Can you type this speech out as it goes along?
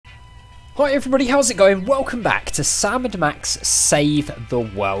Hi everybody, how's it going? Welcome back to Sam and Max Save the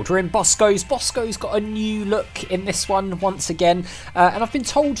World. We're in Bosco's. Bosco's got a new look in this one once again. And I've been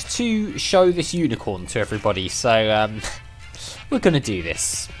told to show this unicorn to everybody, so we're going to do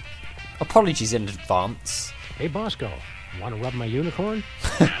this. Apologies in advance. Hey Bosco, want to rub my unicorn?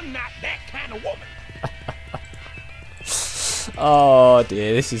 I'm not that kind of woman. Oh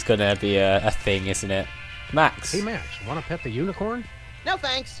dear, this is going to be a thing, isn't it? Max. Hey Max, want to pet the unicorn? No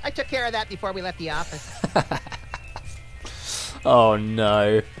thanks. I took care of that before we left the office. Oh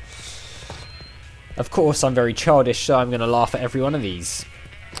no. Of course I'm very childish, so I'm going to laugh at every one of these.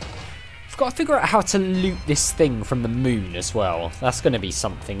 I've got to figure out how to loot this thing from the moon as well. That's going to be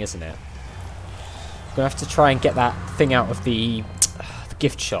something, isn't it? I'm going to have to try and get that thing out of the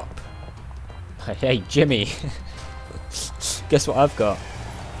gift shop. Hey Jimmy. Guess what I've got?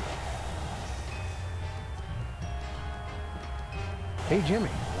 Hey Jimmy,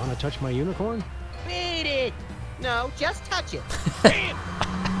 want to touch my unicorn? Beat it! No, just touch it.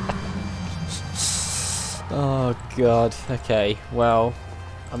 Oh god, okay, well,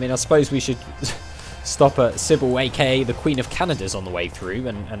 I mean I suppose we should stop at Sybil, aka the Queen of Canada's on the way through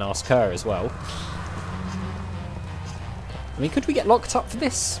and ask her as well. I mean, could we get locked up for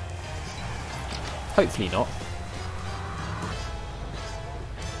this? Hopefully not.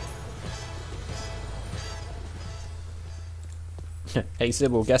 Hey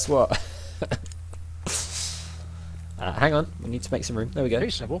Sybil, guess what? Hang on, we need to make some room. There we go. Hey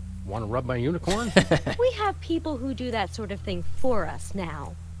Sybil, want to rub my unicorn? We have people who do that sort of thing for us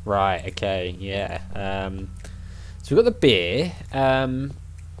now. Right, okay, yeah. So we've got the beer.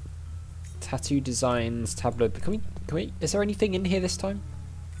 Tattoo designs, tableau. Can we, is there anything in here this time?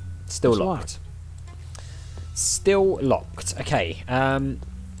 Still locked. Still locked. Okay,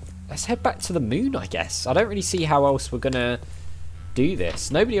 let's head back to the moon, I guess. I don't really see how else we're gonna do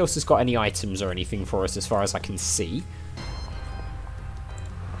this. Nobody else has got any items or anything for us as far as I can see.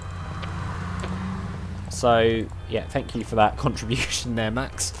 So, yeah, thank you for that contribution there,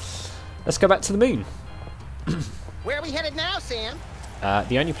 Max. Let's go back to the moon. Where are we headed now, Sam?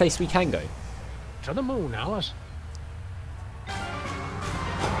 The only place we can go. To the moon, Alice.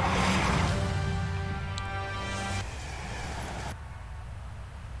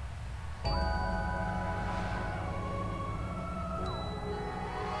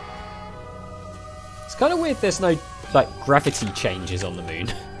 It's kind of weird there's no, like, gravity changes on the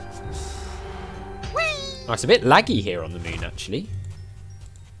moon. Oh, it's a bit laggy here on the moon, actually.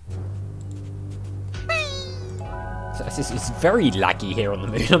 It's very laggy here on the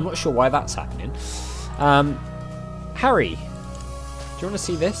moon. I'm not sure why that's happening. Harry, do you want to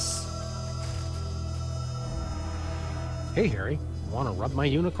see this? Hey Harry, want to rub my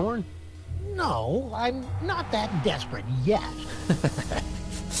unicorn? No, I'm not that desperate yet.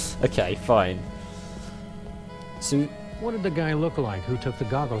 Okay, fine. So, What did the guy look like who took the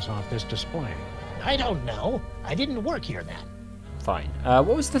goggles off this display? I don't know. I didn't work here then. fine.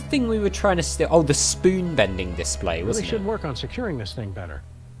 What was the thing we were trying to steal? Oh, the spoon bending display, Really wasn't should it? work on securing this thing better.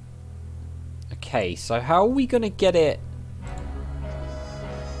 Okay, so how are we going to get it?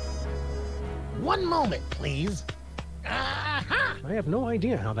 One moment, please. Aha! I have no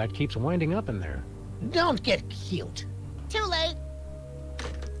idea how that keeps winding up in there. Don't get cute. Too late.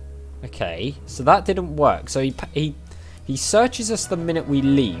 Okay, so that didn't work. So he searches us the minute we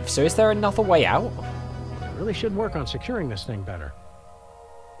leave. So is there another way out? Really should work on securing this thing better.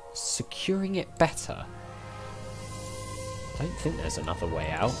 Securing it better? I don't think there's another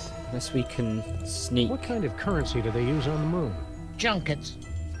way out. Unless we can sneak. What kind of currency do they use on the moon? Junkets.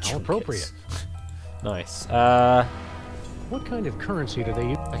 How appropriate. Nice. What kind of currency do they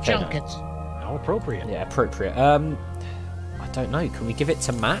use? Okay, Junkets. How appropriate. yeah, appropriate. I don't know. Can we give it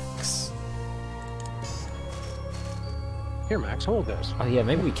to Max? Here, Max, hold this. Oh yeah,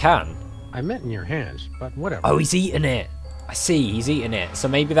 maybe we can. I meant in your hands, but whatever. Oh, he's eating it. I see. He's eating it. So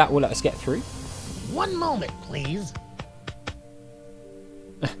maybe that will let us get through. One moment, please.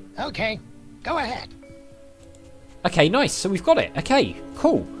 Okay, go ahead. Okay, nice. So we've got it. Okay,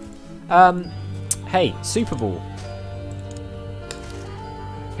 cool. Hey, Superball.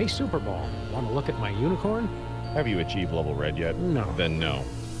 Hey, Superball, want to look at my unicorn? Have you achieved level red yet? No. Then no.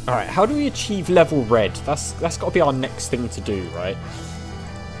 All right, how do we achieve level red? That's got to be our next thing to do, right?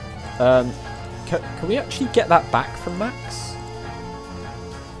 Can we actually get that back from Max?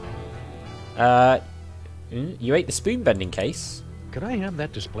 You ate the spoon bending case. Could I have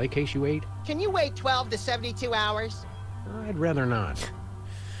that display case you ate? Can you wait 12 to 72 hours? I'd rather not.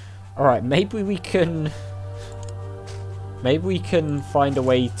 All right, maybe we can find a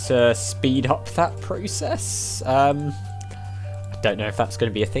way to speed up that process. I don't know if that's going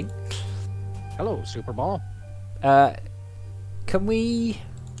to be a thing. Hello, Superball. Can we...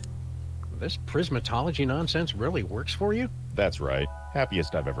 This prismatology nonsense really works for you? That's right.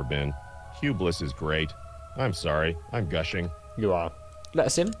 Happiest I've ever been. Hublis is great. I'm sorry. I'm gushing. You are. Let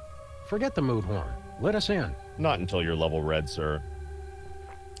us in. Forget the mood horn. Let us in. Not until you're level red, sir.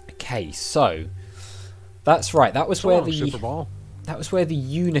 Okay, so... That's right, that was So where long, the... Superball. That was where the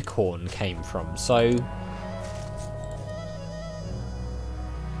unicorn came from, so...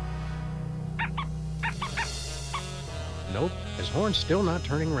 Nope, his horn's still not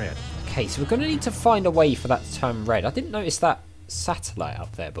turning red. Okay, so we're going to need to find a way for that to turn red. I didn't notice that satellite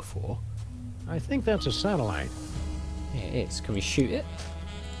up there before. I think that's a satellite. Yeah, it is. Can we shoot it?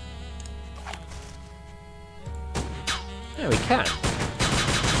 Yeah, we can.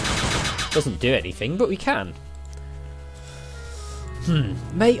 Doesn't do anything, but we can.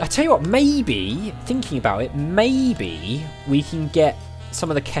 I tell you what, maybe, thinking about it, maybe we can get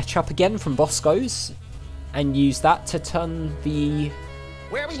some of the ketchup again from Bosco's and use that to turn the...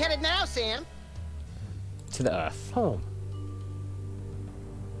 Where are we headed now, Sam? to the Earth. Home.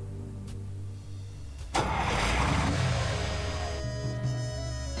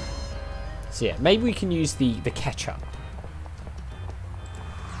 So yeah, maybe we can use the ketchup.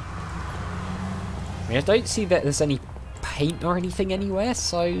 I mean, I don't see that there's any paint or anything anywhere,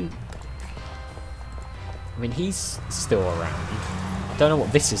 so... I mean, he's still around. I don't know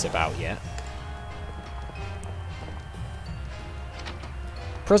what this is about yet.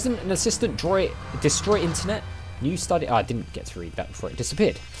 President and Assistant destroy internet. New study... Oh, I didn't get to read that before it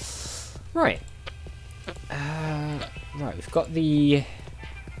disappeared. Right. Right, we've got the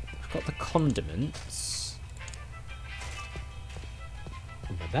condiments.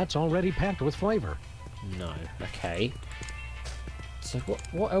 But that's already packed with flavor. No, okay. So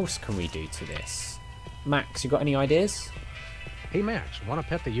what else can we do to this? Max, you got any ideas? Hey, Max, want to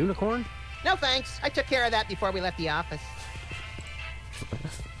pet the unicorn? No thanks. I took care of that before we left the office.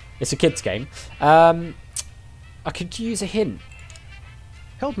 It's a kid's game. I could use a hint.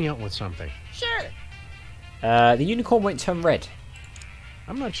 Help me out with something. Sure. The unicorn won't turn red.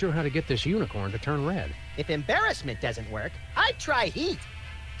 I'm not sure how to get this unicorn to turn red. If embarrassment doesn't work, I'd try heat.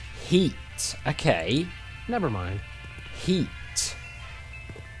 Heat. Okay. Never mind. Heat.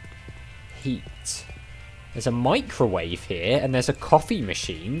 Heat. There's a microwave here, and there's a coffee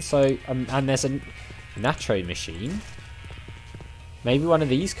machine. So, and there's a nacho machine. Maybe one of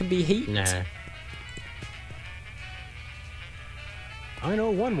these can be heat. Nah. I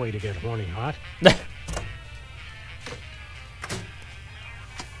know one way to get horny hot.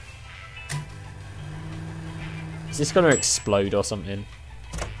 Is this going to explode or something?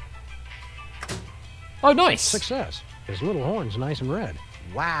 Oh, nice! Success. His little horn's nice and red.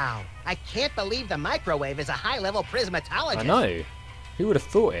 Wow. I can't believe the microwave is a high-level prismatologist. I know. Who would have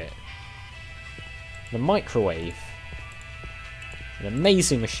thought it? The microwave. An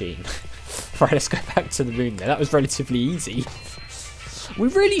amazing machine. Right, let's go back to the moon there. That was relatively easy. We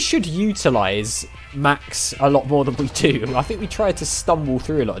really should utilise Max a lot more than we do. I think we tried to stumble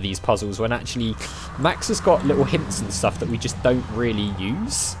through a lot of these puzzles when actually Max has got little hints and stuff that we just don't really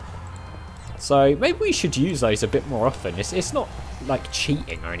use. So maybe we should use those a bit more often. It's not like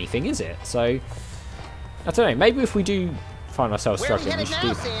cheating or anything, is it? So, I don't know. Maybe if we do find ourselves Where are we struggling, we headed should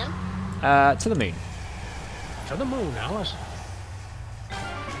now, do Sam? that. To the moon. To the moon, Alice.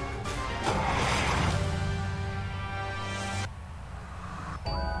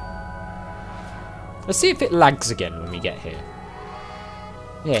 Let's see if it lags again when we get here.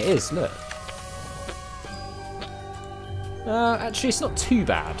 Yeah, it is, look. Actually, it's not too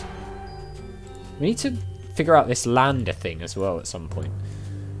bad. We need to figure out this lander thing as well at some point.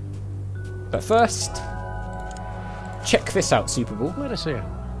 But first, check this out, Superball. Let us in.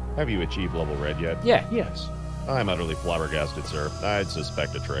 Have you achieved level red yet? Yeah. Yes. I'm utterly flabbergasted, sir. I'd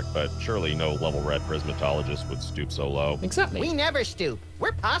suspect a trick, but surely no level red prismatologist would stoop so low. Exactly. We never stoop.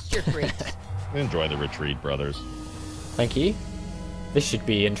 We're posture freaks. Enjoy the retreat, brothers. Thank you. This should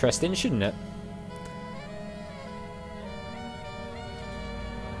be interesting, shouldn't it?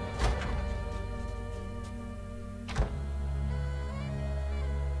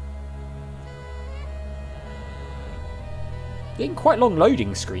 Getting quite long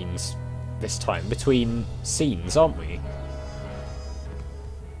loading screens this time between scenes, aren't we?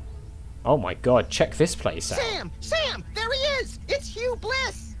 Oh my god, check this place out. Sam! Sam! There he is! It's Hugh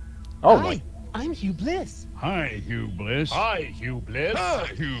Bliss! Oh Hi, my... I'm Hugh Bliss. Hi, Hugh Bliss. Hi, Hugh Bliss.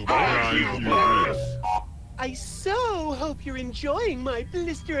 I so hope you're enjoying my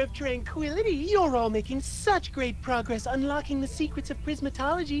Blister of Tranquility. You're all making such great progress unlocking the secrets of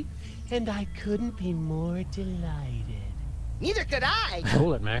prismatology, and I couldn't be more delighted. Neither could I.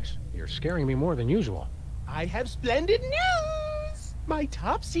 Hold it, Max. You're scaring me more than usual. I have splendid news! My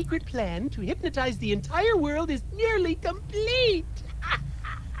top secret plan to hypnotize the entire world is nearly complete!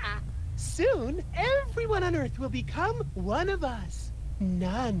 Soon, everyone on Earth will become one of us.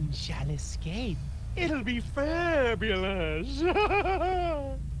 None shall escape. It'll be fabulous!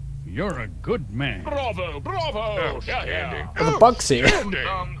 You're a good man. Bravo, bravo! Outstanding. Oh, the bug's here.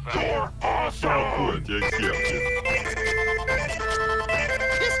 You're awesome! This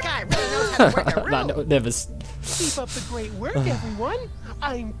guy really knows how to work a room. That never. Keep up the great work, everyone!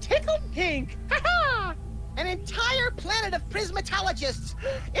 I'm tickled pink! Ha-ha! An entire planet of prismatologists.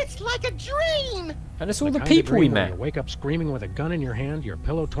 It's like a dream. And it's all the kind of people we dream where met. You wake up screaming with a gun in your hand, your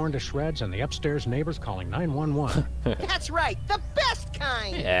pillow torn to shreds, and the upstairs neighbors calling 911. That's right, the best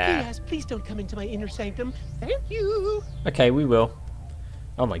kind. Yeah. Yes, please don't come into my inner sanctum. Thank you! Okay, we will.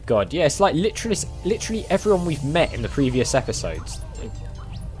 Oh my god, yeah, it's like literally everyone we've met in the previous episodes.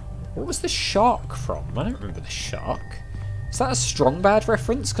 What was the shark from? I don't remember the shark. Is that a Strong Bad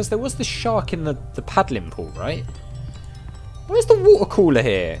reference? Because there was the shark in the paddling pool, right? Where's the water cooler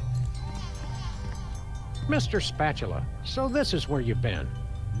here? Mr. Spatula, so this is where you've been.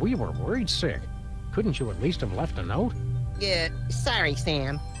 We were worried sick. Couldn't you at least have left a note? Sorry,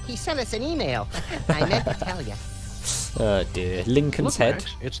 Sam. He sent us an email. I meant to tell you. Oh dear, Lincoln's Look, head.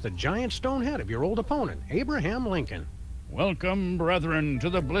 Max, it's the giant stone head of your old opponent, Abraham Lincoln. Welcome, brethren, to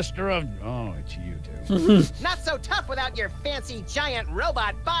the blister of... Oh, it's you two. Not so tough without your fancy giant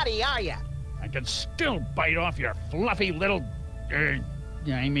robot body, are ya? I could still bite off your fluffy little...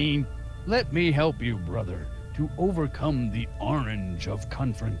 let me help you, brother, to overcome the orange of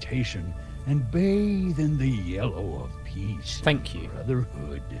confrontation and bathe in the yellow of peace. Thank you.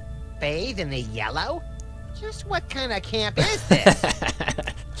 Brotherhood. Bathe in the yellow? Just what kind of camp is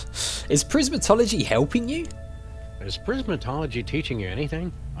this? Is prismatology helping you? Is prismatology teaching you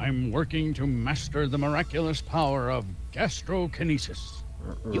anything? I'm working to master the miraculous power of gastrokinesis.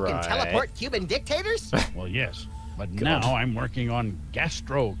 You can teleport Cuban dictators? Well, yes, but now I'm working on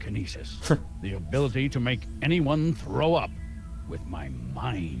gastrokinesis, the ability to make anyone throw up with my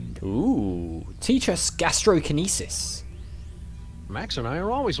mind. Ooh, teach us gastrokinesis. Max and I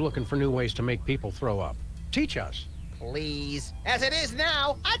are always looking for new ways to make people throw up. Teach us. Please. As it is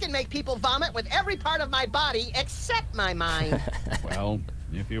now, I can make people vomit with every part of my body except my mind. Well,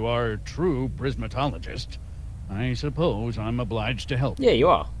 if you are a true prismatologist, I suppose I'm obliged to help. Yeah, you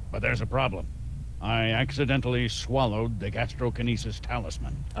are. But there's a problem. I accidentally swallowed the gastrokinesis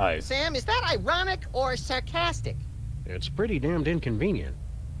talisman. Oh. Sam, is that ironic or sarcastic? It's pretty damned inconvenient.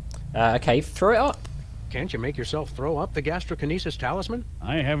 Okay, throw it up. Can't you make yourself throw up the gastrokinesis talisman?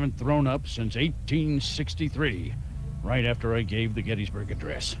 I haven't thrown up since 1863, right after I gave the Gettysburg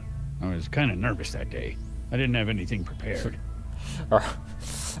Address. I was kind of nervous that day. I didn't have anything prepared.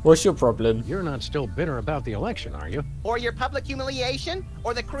 What's your problem? You're not still bitter about the election, are you? Or your public humiliation?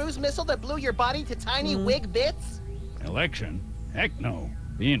 Or the cruise missile that blew your body to tiny wig bits? Election? Heck no.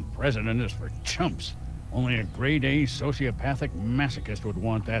 Being president is for chumps. Only a grade-A sociopathic masochist would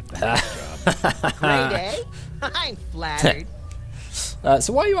want that job. Grade A? I'm flattered.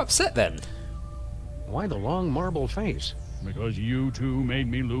 So why are you upset then? Why the long marble face? Because you two made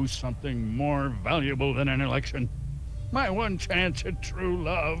me lose something more valuable than an election. My one chance at true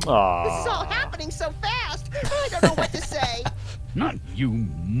love. Aww. This is all happening so fast. I don't know what to say. Not you,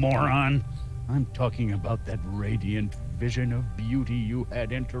 moron. I'm talking about that radiant vision of beauty you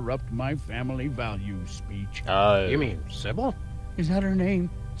had interrupt my family values speech. Oh. You mean Sybil? Is that her name?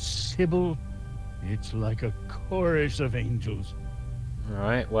 Sybil? It's like a chorus of angels.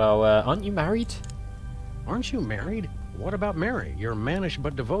 Alright, well, aren't you married? Aren't you married? What about Mary, your mannish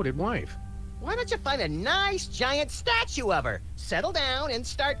but devoted wife? Why don't you find a nice giant statue of her? Settle down and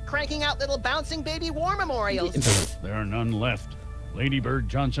start cranking out little bouncing baby war memorials. There are none left. Lady Bird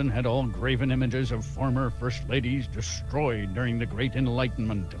Johnson had all graven images of former First Ladies destroyed during the Great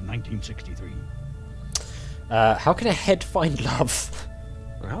Enlightenment of 1963. How can a head find love?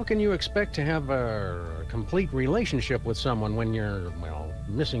 How can you expect to have a complete relationship with someone when you're, well,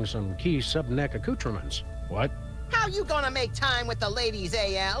 missing some key subneck accoutrements? What? How you gonna make time with the ladies,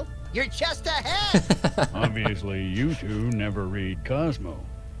 AL? You're just ahead. Obviously, you two never read Cosmo.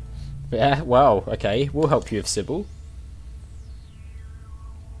 Yeah, well, okay, we'll help you with Sybil.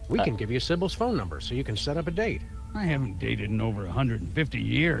 We can give you Sybil's phone number so you can set up a date. I haven't dated in over 150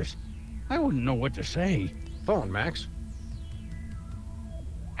 years. I wouldn't know what to say. Phone, Max.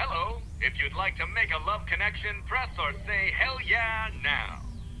 Hello. If you'd like to make a love connection, press or say hell yeah now.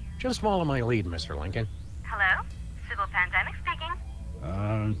 Just follow my lead, Mr. Lincoln. Hello? Sybil Pandemic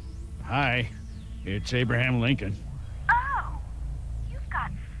speaking. Hi. It's Abraham Lincoln. Oh,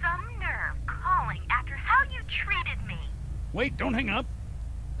 Wait, don't hang up.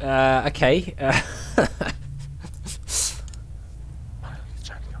 Okay.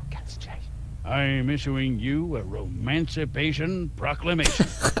 I'm issuing you a Romancipation Proclamation.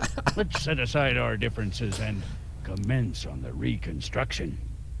 Let's set aside our differences and commence on the reconstruction.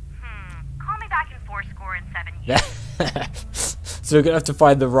 Call me back in 7 years. So we're gonna have to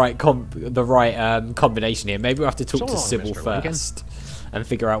find the right combination here. Maybe we'll have to talk to Sybil first and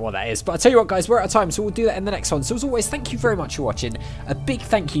figure out what that is. But I'll tell you what, guys, we're out of time, so we'll do that in the next one. So as always, thank you very much for watching. A big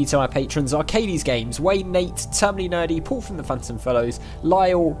thank you to my patrons, Arcades Games, Wayne, Nate, Terminally Nerdy, Paul from the Phantom Fellows,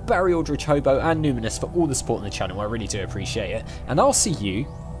 Lyle, Barry Aldrich Hobo, and Numinous for all the support on the channel. I really do appreciate it. And I'll see you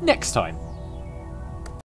next time.